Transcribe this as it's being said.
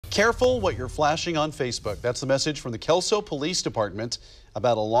Careful what you're flashing on Facebook. That's the message from the Kelso Police Department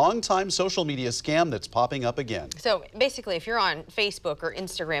about a long-time social media scam that's popping up again. So basically, if you're on Facebook or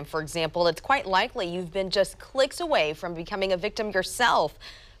Instagram, for example, it's quite likely you've been just clicks away from becoming a victim yourself.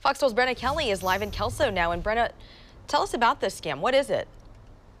 Fox 12's Brenna Kelly is live in Kelso now. And Brenna, tell us about this scam. What is it?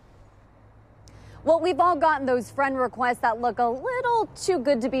 Well, we've all gotten those friend requests that look a little too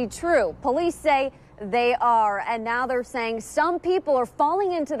good to be true. Police say they are, and now they're saying some people are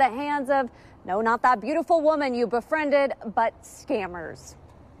falling into the hands of, no, not that beautiful woman you befriended, but scammers.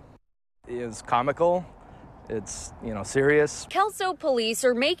 It's comical. It's, serious. Kelso police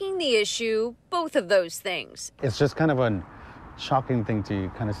are making the issue both of those things. It's just kind of a shocking thing to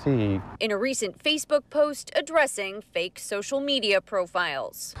kind of see. In a recent Facebook post addressing fake social media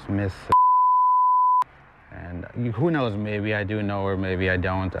profiles. Miss and who knows, maybe I do know or maybe I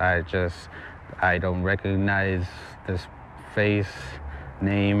don't. I don't recognize this face,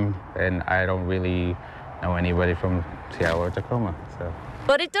 name, and I don't really know anybody from Seattle or Tacoma.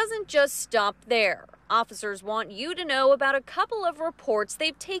 But it doesn't just stop there. Officers want you to know about a couple of reports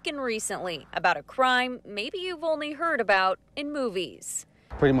they've taken recently about a crime maybe you've only heard about in movies.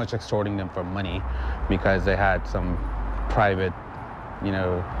 Pretty much extorting them for money because they had some private,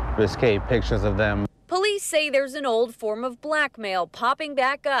 risque pictures of them. Police say there's an old form of blackmail popping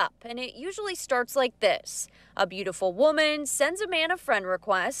back up, and it usually starts like this. A beautiful woman sends a man a friend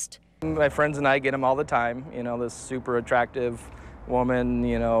request. My friends and I get them all the time. This super attractive woman,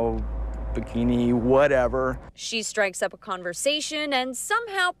 bikini, whatever. She strikes up a conversation and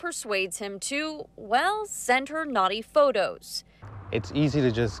somehow persuades him to, well, send her naughty photos. It's easy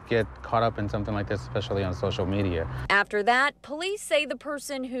to just get caught up in something like this, especially on social media. After that, police say the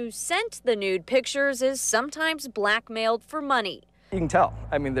person who sent the nude pictures is sometimes blackmailed for money. You can tell.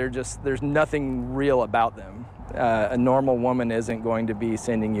 There's nothing real about them. A normal woman isn't going to be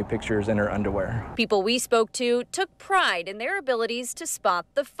sending you pictures in her underwear. People we spoke to took pride in their abilities to spot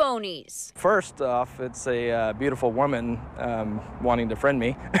the phonies. First off, it's a beautiful woman wanting to friend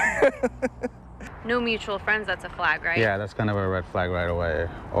me. No mutual friends, that's a flag, right? Yeah, that's kind of a red flag right away.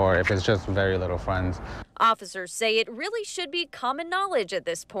 Or if it's just very little friends. Officers say it really should be common knowledge at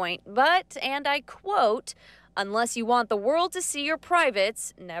this point, but, and I quote, unless you want the world to see your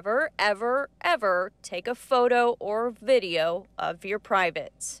privates, never, ever, ever take a photo or video of your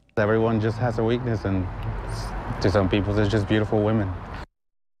privates. Everyone just has a weakness, and to some people, they're just beautiful women.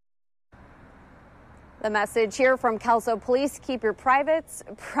 The message here from Kelso Police, keep your privates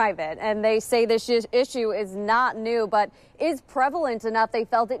private. And they say this issue is not new, but is prevalent enough they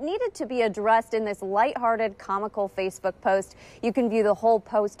felt it needed to be addressed in this lighthearted, comical Facebook post. You can view the whole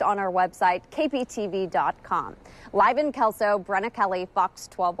post on our website, kptv.com. Live in Kelso, Brenna Kelly, Fox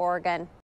 12 Oregon.